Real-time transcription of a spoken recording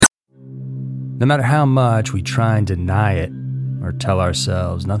No matter how much we try and deny it, or tell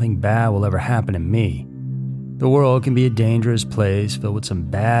ourselves nothing bad will ever happen to me, the world can be a dangerous place filled with some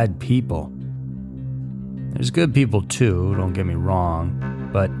bad people. There's good people too, don't get me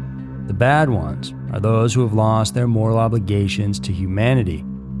wrong, but the bad ones are those who have lost their moral obligations to humanity,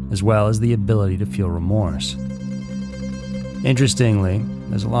 as well as the ability to feel remorse. Interestingly,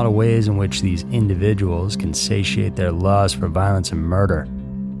 there's a lot of ways in which these individuals can satiate their lust for violence and murder.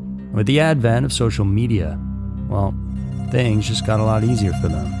 With the advent of social media, well, things just got a lot easier for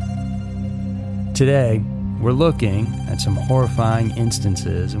them. Today, we're looking at some horrifying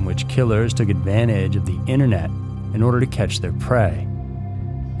instances in which killers took advantage of the internet in order to catch their prey.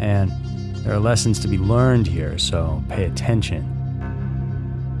 And there are lessons to be learned here, so pay attention.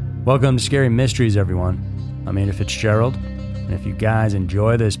 Welcome to Scary Mysteries, everyone. I'm Andy Fitzgerald, and if you guys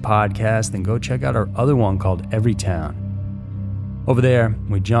enjoy this podcast, then go check out our other one called Everytown. Over there,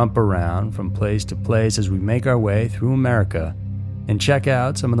 we jump around from place to place as we make our way through America and check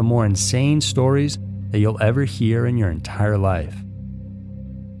out some of the more insane stories that you'll ever hear in your entire life.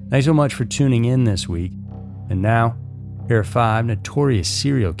 Thanks so much for tuning in this week, and now, here are 5 notorious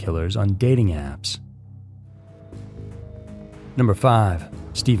serial killers on dating apps. Number 5,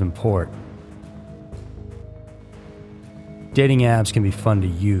 Stephen Port. Dating apps can be fun to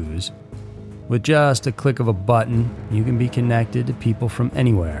use. With just a click of a button, you can be connected to people from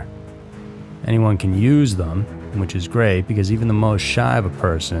anywhere. Anyone can use them, which is great because even the most shy of a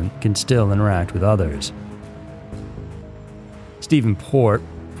person can still interact with others. Stephen Port,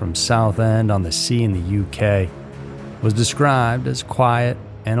 from Southend-on-Sea in the UK, was described as quiet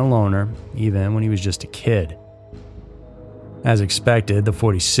and a loner even when he was just a kid. As expected, the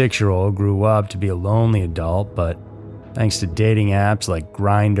 46-year-old grew up to be a lonely adult, but thanks to dating apps like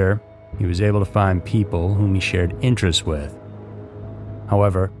Grindr, he was able to find people whom he shared interests with.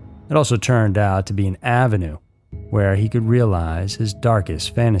 However, it also turned out to be an avenue where he could realize his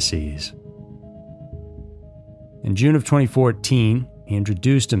darkest fantasies. In June of 2014, he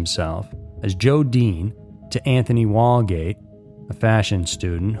introduced himself as Joe Dean to Anthony Walgate, a fashion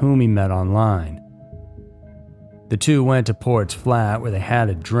student whom he met online. The two went to Port's flat where they had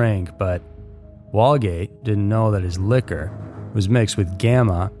a drink, but Walgate didn't know that his liquor was mixed with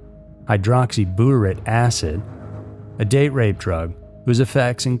gamma hydroxybutyrate acid, a date rape drug whose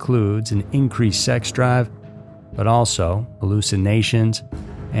effects includes an increased sex drive, but also hallucinations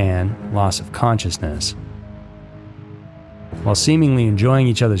and loss of consciousness. While seemingly enjoying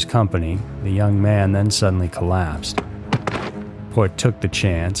each other's company, the young man then suddenly collapsed. Port took the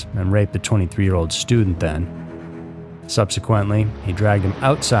chance and raped the 23-year-old student then. Subsequently, he dragged him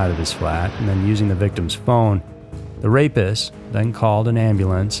outside of his flat and then, using the victim's phone, the rapist then called an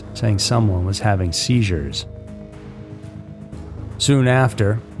ambulance saying someone was having seizures. Soon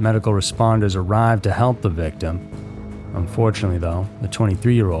after, medical responders arrived to help the victim. Unfortunately, though, the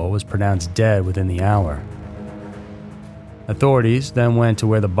 23-year-old was pronounced dead within the hour. Authorities then went to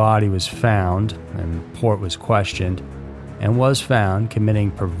where the body was found, and Port was questioned, and was found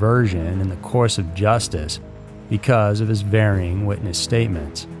committing perversion in the course of justice because of his varying witness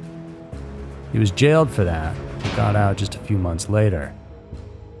statements. He was jailed for that, and got out just a few months later.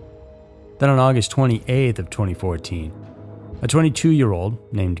 Then on August 28th of 2014, a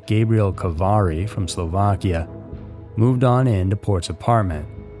 22-year-old named Gabriel Kovari from Slovakia moved on into Port's apartment.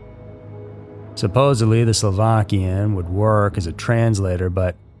 Supposedly, the Slovakian would work as a translator,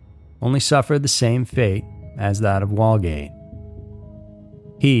 but only suffered the same fate as that of Walgate.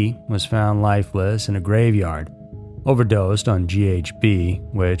 He was found lifeless in a graveyard, overdosed on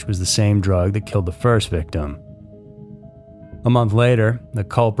GHB, which was the same drug that killed the first victim. A month later, the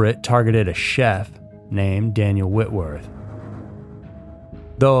culprit targeted a chef named Daniel Whitworth.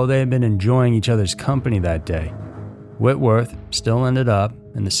 Though they had been enjoying each other's company that day, Whitworth still ended up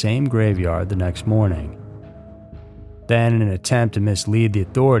in the same graveyard the next morning. Then, in an attempt to mislead the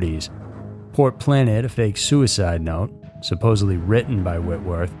authorities, Port planted a fake suicide note, supposedly written by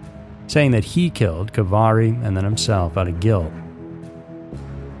Whitworth, saying that he killed Kovari and then himself out of guilt.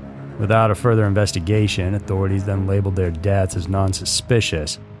 Without a further investigation, authorities then labeled their deaths as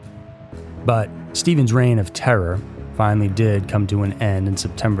non-suspicious. But Stephen's reign of terror finally did come to an end in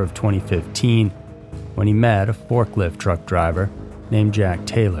September of 2015 when he met a forklift truck driver named Jack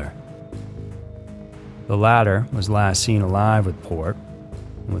Taylor. The latter was last seen alive with Port,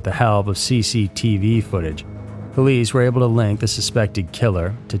 and with the help of CCTV footage, police were able to link the suspected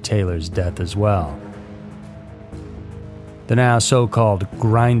killer to Taylor's death as well. The now so-called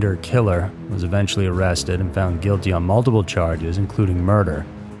Grindr killer was eventually arrested and found guilty on multiple charges, including murder.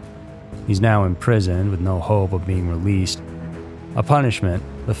 He's now in prison with no hope of being released, a punishment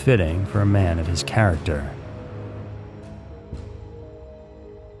befitting for a man of his character.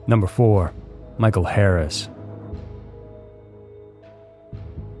 Number 4. Michael Harris.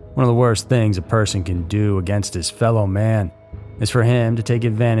 One of the worst things a person can do against his fellow man is for him to take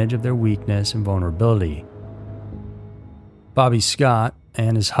advantage of their weakness and vulnerability. Bobby Scott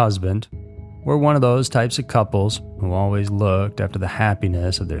and his husband were one of those types of couples who always looked after the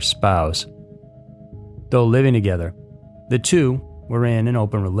happiness of their spouse. Though living together, the two were in an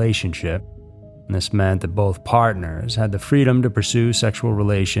open relationship, and this meant that both partners had the freedom to pursue sexual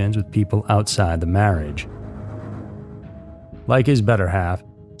relations with people outside the marriage. Like his better half,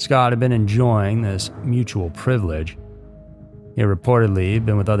 Scott had been enjoying this mutual privilege. He had reportedly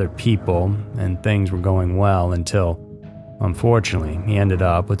been with other people, and things were going well until, unfortunately, he ended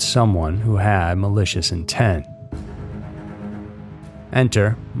up with someone who had malicious intent.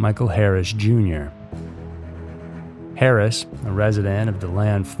 Enter Michael Harris Jr. Harris, a resident of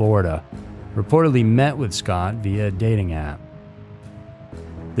DeLand, Florida, reportedly met with Scott via a dating app.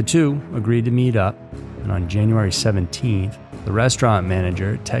 The two agreed to meet up, and on January 17th, the restaurant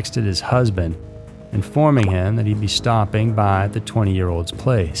manager texted his husband, informing him that he'd be stopping by at the 20-year-old's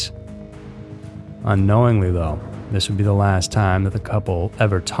place. Unknowingly, though, this would be the last time that the couple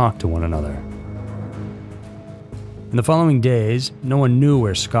ever talked to one another. In the following days, no one knew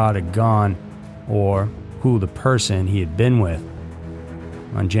where Scott had gone or who the person he had been with.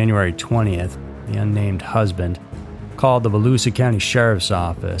 On January 20th, the unnamed husband called the Volusia County Sheriff's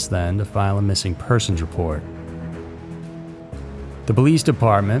Office then to file a missing persons report. The police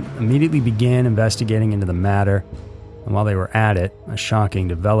department immediately began investigating into the matter, and while they were at it, a shocking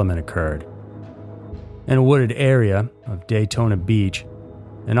development occurred. In a wooded area of Daytona Beach,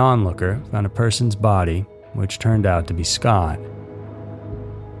 an onlooker found a person's body, which turned out to be Scott.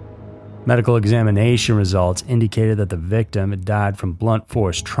 Medical examination results indicated that the victim had died from blunt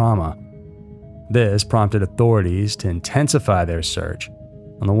force trauma. This prompted authorities to intensify their search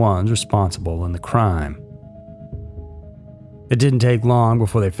on the ones responsible in the crime. It didn't take long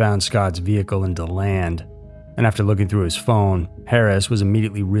before they found Scott's vehicle in DeLand, and after looking through his phone, Harris was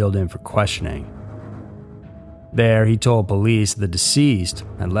immediately reeled in for questioning. There, he told police the deceased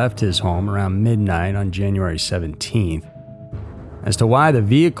had left his home around midnight on January 17th. As to why the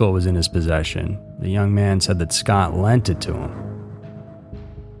vehicle was in his possession, the young man said that Scott lent it to him.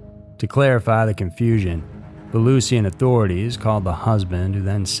 To clarify the confusion, Volusian authorities called the husband, who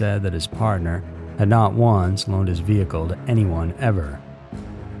then said that his partner had not once loaned his vehicle to anyone ever.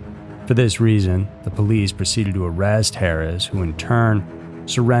 For this reason, the police proceeded to arrest Harris, who in turn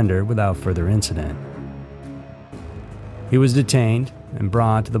surrendered without further incident. He was detained and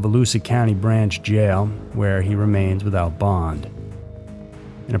brought to the Volusia County Branch Jail, where he remains without bond.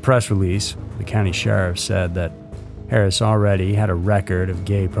 In a press release, the county sheriff said that Harris already had a record of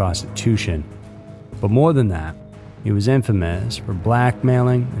gay prostitution, but more than that, he was infamous for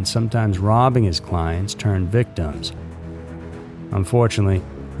blackmailing and sometimes robbing his clients turned victims. Unfortunately,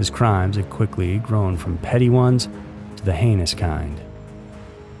 his crimes had quickly grown from petty ones to the heinous kind.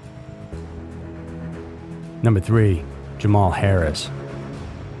 Number 3. Jamal Harris.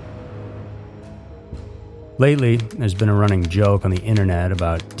 Lately, there's been a running joke on the internet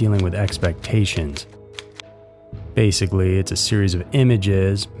about dealing with expectations. Basically, it's a series of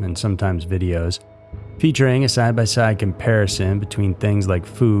images, and sometimes videos, featuring a side-by-side comparison between things like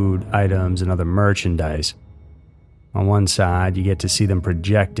food, items, and other merchandise. On one side, you get to see them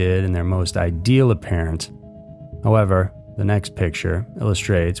projected in their most ideal appearance. However, the next picture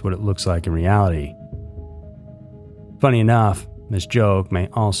illustrates what it looks like in reality. Funny enough, this joke may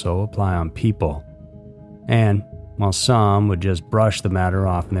also apply on people. And while some would just brush the matter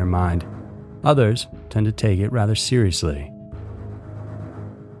off in their mind, others tend to take it rather seriously.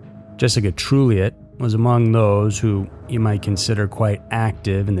 Jessica Truliet was among those who you might consider quite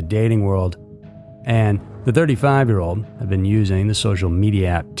active in the dating world, and the 35-year-old had been using the social media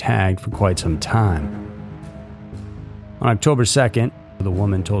app Tagged for quite some time. On October 2nd, the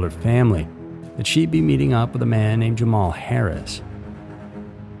woman told her family that she'd be meeting up with a man named Jamal Harris.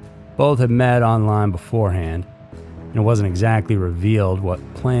 Both had met online beforehand, and it wasn't exactly revealed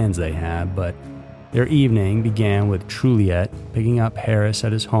what plans they had, but their evening began with Truliet picking up Harris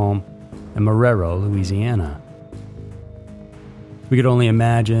at his home in Marrero, Louisiana. We could only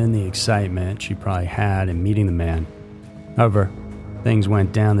imagine the excitement she probably had in meeting the man. However, things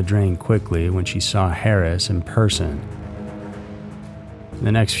went down the drain quickly when she saw Harris in person. In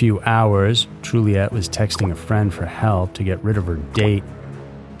the next few hours, Truliet was texting a friend for help to get rid of her date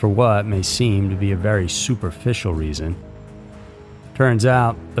for what may seem to be a very superficial reason. Turns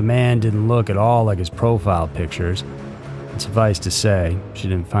out, the man didn't look at all like his profile pictures, And suffice to say, she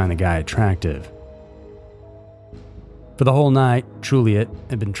didn't find the guy attractive. For the whole night, Truliet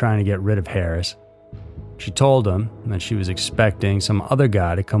had been trying to get rid of Harris. She told him that she was expecting some other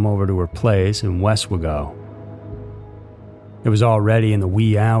guy to come over to her place in Westwego. It was already in the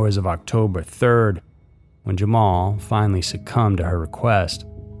wee hours of October 3rd when Jamal finally succumbed to her request.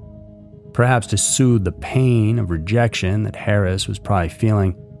 Perhaps to soothe the pain of rejection that Harris was probably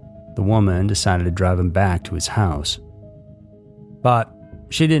feeling, the woman decided to drive him back to his house. But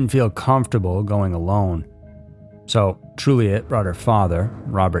she didn't feel comfortable going alone, so Truliet brought her father,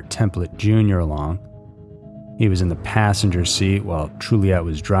 Robert Templet Jr., along. He was in the passenger seat while Truliet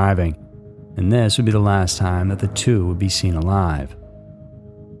was driving, and this would be the last time that the two would be seen alive.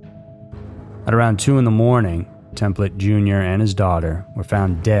 At around 2 a.m, Templet Jr. and his daughter were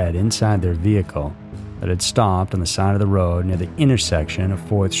found dead inside their vehicle that had stopped on the side of the road near the intersection of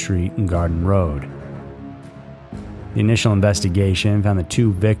 4th Street and Garden Road. The initial investigation found the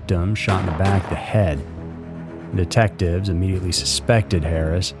 2 victims shot in the back of the head. Detectives immediately suspected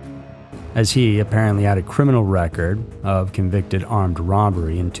Harris, as he apparently had a criminal record of convicted armed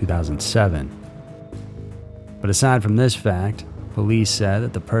robbery in 2007. But aside from this fact, police said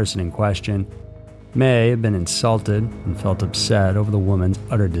that the person in question may have been insulted and felt upset over the woman's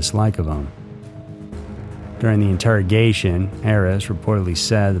utter dislike of him. During the interrogation, Harris reportedly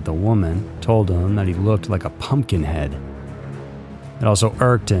said that the woman told him that he looked like a pumpkin head. It also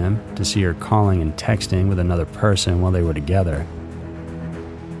irked him to see her calling and texting with another person while they were together.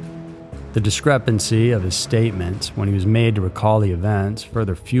 The discrepancy of his statements when he was made to recall the events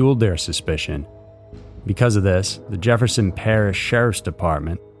further fueled their suspicion. Because of this, the Jefferson Parish Sheriff's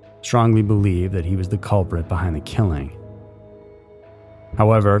Department strongly believed that he was the culprit behind the killing.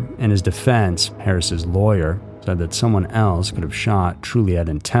 However, in his defense, Harris's lawyer said that someone else could have shot Truliet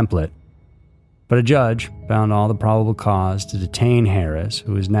and Templet, but a judge found all the probable cause to detain Harris,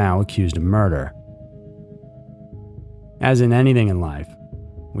 who is now accused of murder. As in anything in life,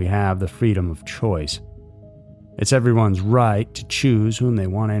 we have the freedom of choice. It's everyone's right to choose whom they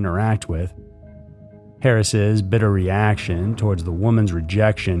want to interact with. Harris's bitter reaction towards the woman's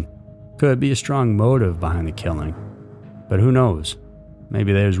rejection could be a strong motive behind the killing, but who knows?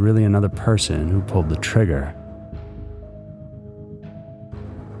 Maybe there's really another person who pulled the trigger.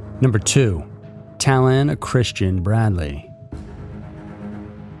 Number 2. Talon Christian Bradley.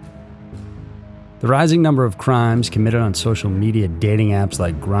 The rising number of crimes committed on social media dating apps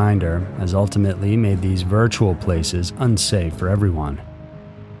like Grindr has ultimately made these virtual places unsafe for everyone.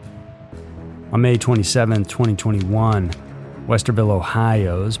 On May 27, 2021, Westerville,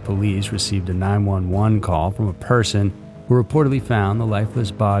 Ohio's police received a 911 call from a person who reportedly found the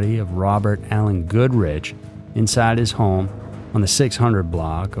lifeless body of Robert Allen Goodrich inside his home on the 600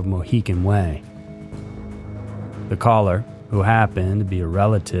 block of Mohican Way. The caller, who happened to be a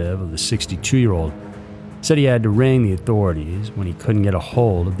relative of the 62-year-old, said he had to ring the authorities when he couldn't get a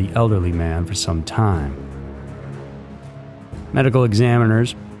hold of the elderly man for some time. Medical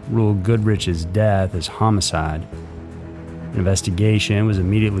examiners ruled Goodrich's death as homicide. An investigation was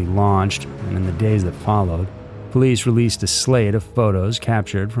immediately launched, and in the days that followed, police released a slate of photos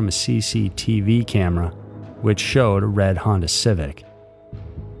captured from a CCTV camera, which showed a red Honda Civic.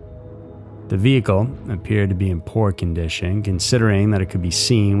 The vehicle appeared to be in poor condition, considering that it could be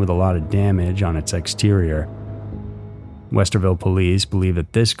seen with a lot of damage on its exterior. Westerville police believe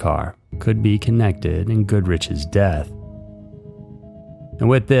that this car could be connected in Goodrich's death. And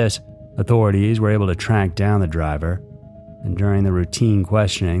with this, authorities were able to track down the driver, and during the routine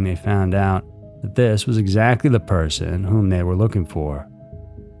questioning, they found out that this was exactly the person whom they were looking for.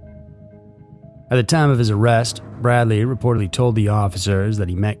 At the time of his arrest, Bradley reportedly told the officers that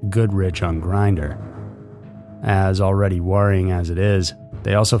he met Goodrich on Grindr. As already worrying as it is,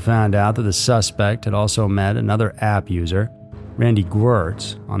 they also found out that the suspect had also met another app user, Randy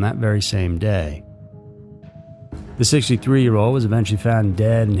Gwertz, on that very same day. The 63-year-old was eventually found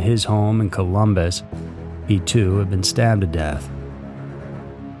dead in his home in Columbus. He too had been stabbed to death.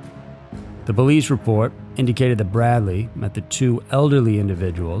 The police report indicated that Bradley met the 2 elderly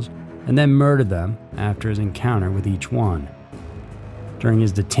individuals and then murdered them after his encounter with each one. During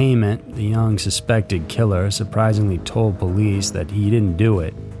his detainment, the young suspected killer surprisingly told police that he didn't do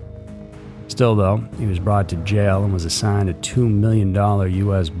it. Still though, he was brought to jail and was assigned a $2 million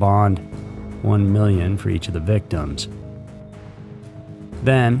U.S. bond, $1 million for each of the victims.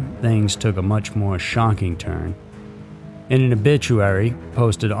 Then, things took a much more shocking turn. In an obituary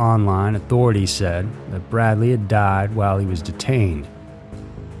posted online, authorities said that Bradley had died while he was detained.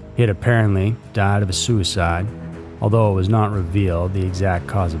 He had apparently died of a suicide, although it was not revealed the exact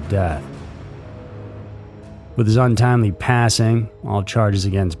cause of death. With his untimely passing, all charges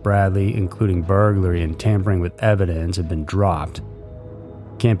against Bradley, including burglary and tampering with evidence, have been dropped.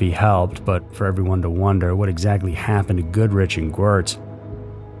 Can't be helped but for everyone to wonder what exactly happened to Goodrich and Gwirtz.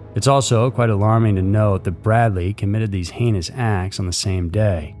 It's also quite alarming to note that Bradley committed these heinous acts on the same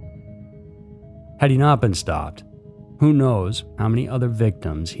day. Had he not been stopped, who knows how many other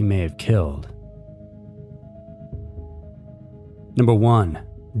victims he may have killed. Number 1.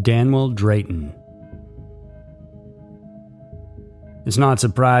 Danwell Drayton. It's not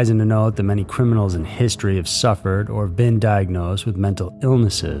surprising to note that many criminals in history have suffered or have been diagnosed with mental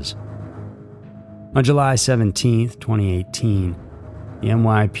illnesses. On July 17, 2018, the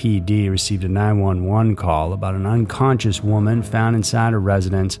NYPD received a 911 call about an unconscious woman found inside a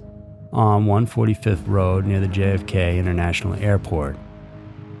residence on 145th Road near the JFK International Airport.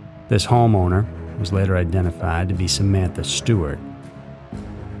 This homeowner was later identified to be Samantha Stewart.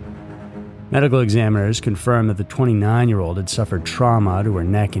 Medical examiners confirmed that the 29-year-old had suffered trauma to her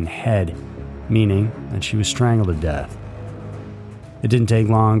neck and head, meaning that she was strangled to death. It didn't take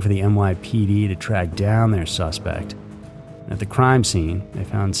long for the NYPD to track down their suspect. At the crime scene, they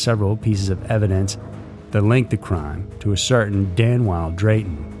found several pieces of evidence that linked the crime to a certain Danwell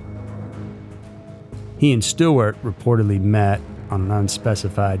Drayton. He and Stewart reportedly met on an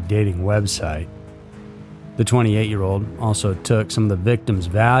unspecified dating website. The 28-year-old also took some of the victim's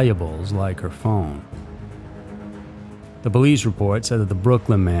valuables, like her phone. The police report said that the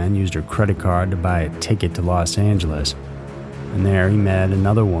Brooklyn man used her credit card to buy a ticket to Los Angeles, and there he met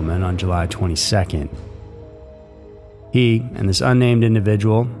another woman on July 22nd. He and this unnamed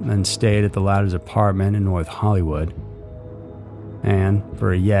individual then stayed at the latter's apartment in North Hollywood. And,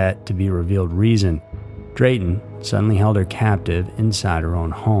 for a yet-to-be-revealed reason, Drayton suddenly held her captive inside her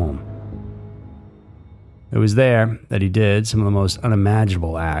own home. It was there that he did some of the most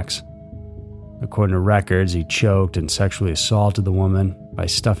unimaginable acts. According to records, he choked and sexually assaulted the woman by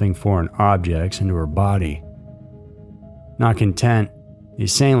stuffing foreign objects into her body. Not content, the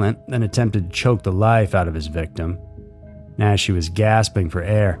assailant then attempted to choke the life out of his victim. And as she was gasping for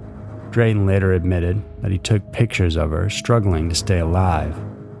air, Drayton later admitted that he took pictures of her struggling to stay alive.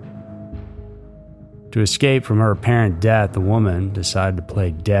 To escape from her apparent death, the woman decided to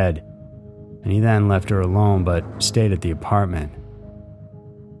play dead, and he then left her alone but stayed at the apartment.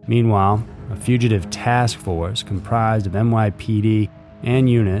 Meanwhile, a fugitive task force comprised of NYPD and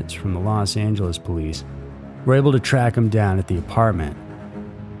units from the Los Angeles police were able to track him down at the apartment,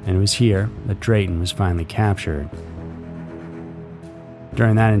 and it was here that Drayton was finally captured.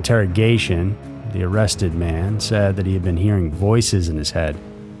 During that interrogation, the arrested man said that he had been hearing voices in his head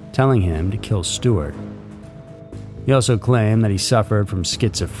telling him to kill Stewart. He also claimed that he suffered from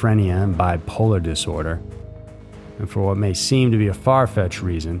schizophrenia and bipolar disorder, and for what may seem to be a far-fetched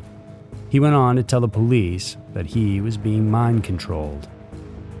reason, he went on to tell the police that he was being mind-controlled.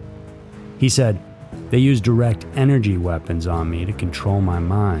 He said, "They used direct energy weapons on me to control my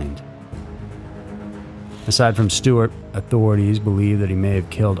mind." Aside from Stewart, authorities believe that he may have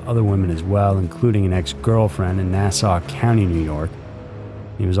killed other women as well, including an ex-girlfriend in Nassau County, New York.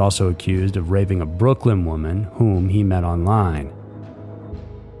 He was also accused of raping a Brooklyn woman whom he met online.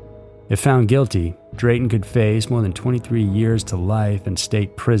 If found guilty, Drayton could face more than 23 years to life in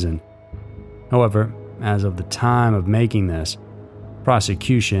state prison. However, as of the time of making this,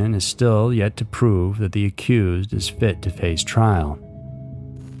 prosecution is still yet to prove that the accused is fit to face trial.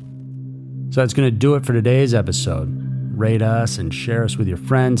 So that's going to do it for today's episode. Rate us and share us with your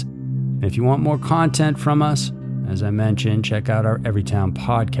friends. And if you want more content from us, as I mentioned, check out our Everytown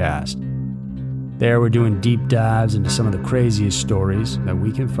podcast. There we're doing deep dives into some of the craziest stories that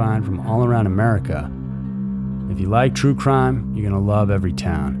we can find from all around America. If you like true crime, you're going to love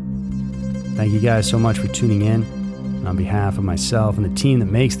Everytown. Thank you guys so much for tuning in. And on behalf of myself and the team that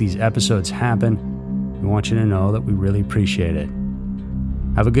makes these episodes happen, we want you to know that we really appreciate it.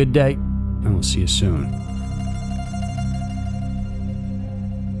 Have a good day, and we'll see you soon.